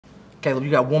Caleb,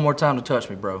 you got one more time to touch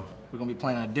me, bro. We're gonna be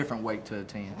planning a different wake to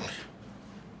attend.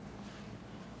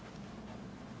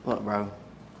 Look, bro,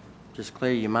 just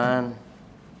clear your mind,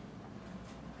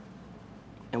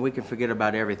 and we can forget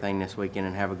about everything this weekend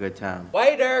and have a good time.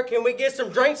 Waiter, can we get some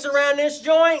drinks around this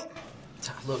joint?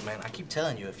 Look, man, I keep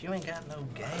telling you, if you ain't got no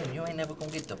game, you ain't never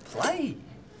gonna get to play.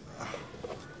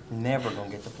 Never gonna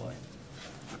get to play.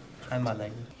 Hi, my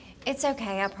lady. It's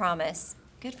okay, I promise.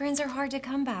 Good friends are hard to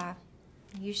come by.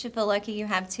 You should feel lucky you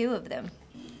have 2 of them.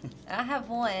 I have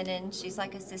one, and she's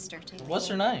like a sister to me. What's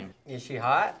her name? Is she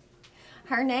hot?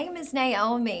 Her name is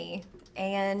Naomi,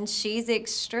 and she's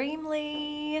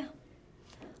extremely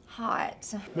hot.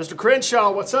 Mr.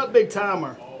 Crenshaw, what's up, big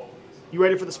timer? You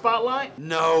ready for the spotlight?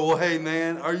 No way,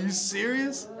 man. Are you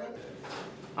serious?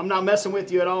 I'm not messing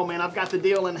with you at all, man. I've got the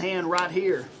deal in hand right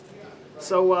here.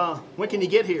 So, when can you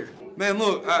get here? Man,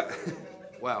 look,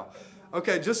 wow.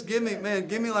 Okay, just give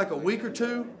me like a week or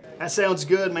 2. That sounds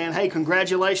good, man. Hey,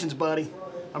 congratulations, buddy.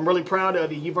 I'm really proud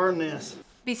of you. You've earned this.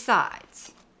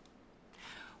 Besides,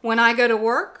 when I go to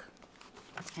work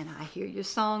and I hear your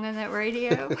song on that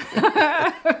radio,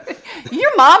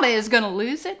 your mama is going to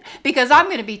lose it because I'm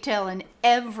going to be telling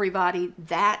everybody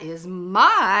that is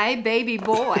my baby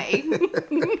boy.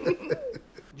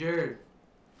 Jared.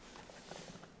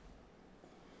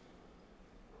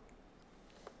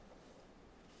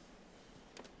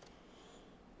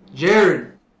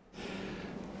 Jared.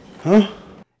 Huh?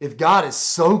 If God is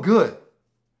so good,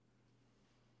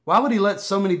 why would he let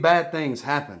so many bad things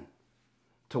happen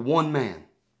to one man?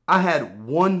 I had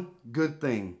one good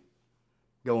thing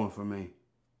going for me.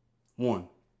 One.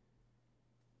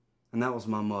 And that was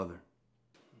my mother.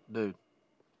 Dude.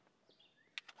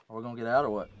 Are we gonna get out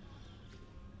or what?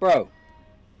 Bro,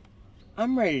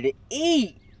 I'm ready to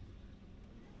eat.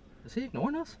 Is he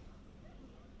ignoring us?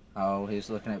 Oh, he's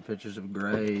looking at pictures of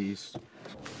Grace.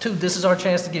 Dude, this is our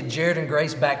chance to get Jared and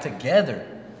Grace back together.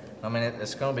 I mean,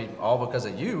 it's gonna be all because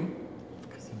of you.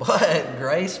 But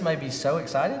Grace may be so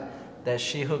excited that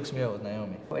she hooks me up with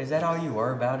Naomi. Is that all you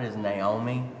worry about is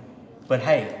Naomi? But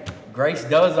hey, Grace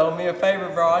does owe me a favor,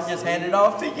 bro. I just hand it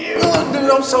off to you. Ugh,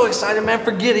 dude, I'm so excited, man.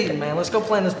 Forget eating, man. Let's go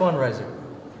plan this fundraiser.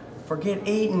 Forget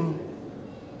eating.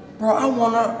 Bro, I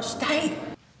want a steak.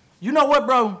 You know what,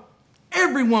 bro?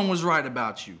 Everyone was right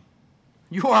about you.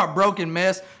 You are a broken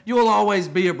mess. You will always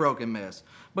be a broken mess.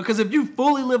 Because if you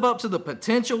fully live up to the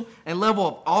potential and level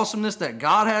of awesomeness that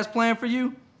God has planned for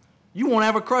you, you won't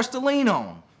have a crush to lean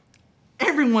on.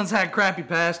 Everyone's had crappy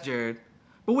past, Jared,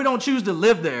 but we don't choose to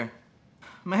live there.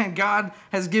 Man, God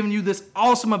has given you this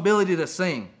awesome ability to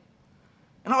sing.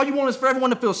 And all you want is for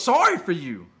everyone to feel sorry for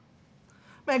you.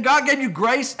 Man, God gave you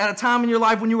Grace at a time in your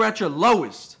life when you were at your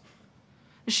lowest.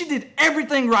 And she did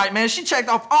everything right, man. She checked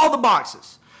off all the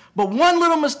boxes. But one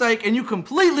little mistake and you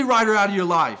completely write her out of your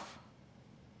life.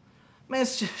 Man,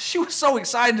 she was so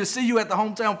excited to see you at the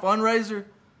hometown fundraiser.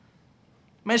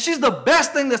 Man, she's the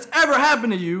best thing that's ever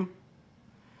happened to you.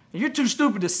 And you're too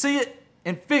stupid to see it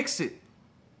and fix it.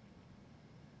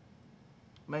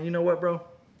 Man, you know what, bro?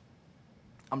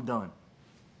 I'm done.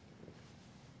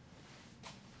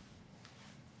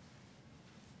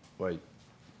 Wait.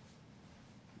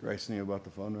 Grace knew about the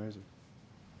fundraiser?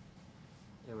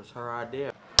 It was her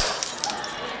idea.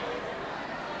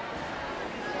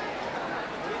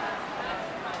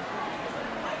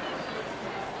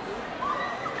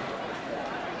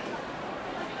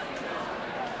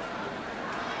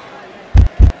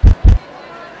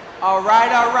 All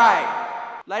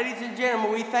right. Ladies and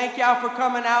gentlemen, we thank y'all for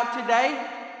coming out today.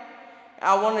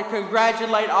 I want to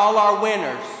congratulate all our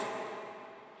winners.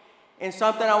 And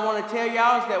something I want to tell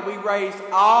y'all is that we raised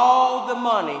all the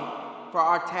money for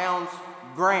our town's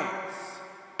grants.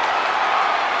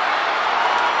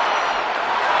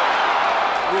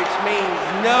 Which means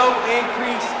no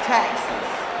increased taxes.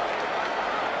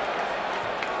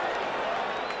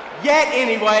 Yet,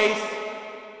 anyways,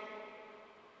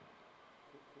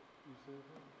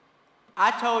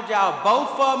 I told y'all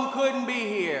both of them couldn't be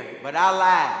here, but I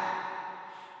lied.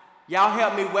 Y'all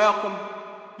help me welcome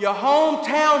your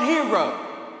hometown hero,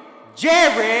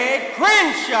 Jared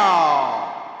Crenshaw.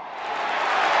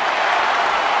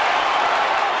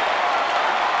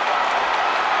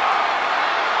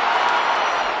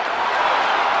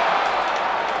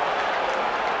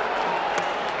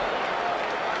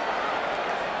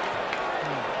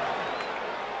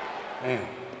 Man,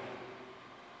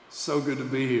 so good to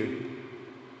be here,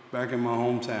 back in my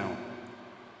hometown.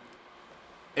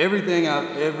 Everything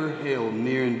I've ever held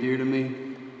near and dear to me,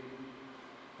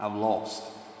 I've lost.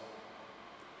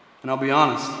 And I'll be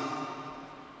honest,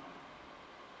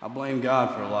 I blame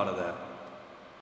God for a lot of that.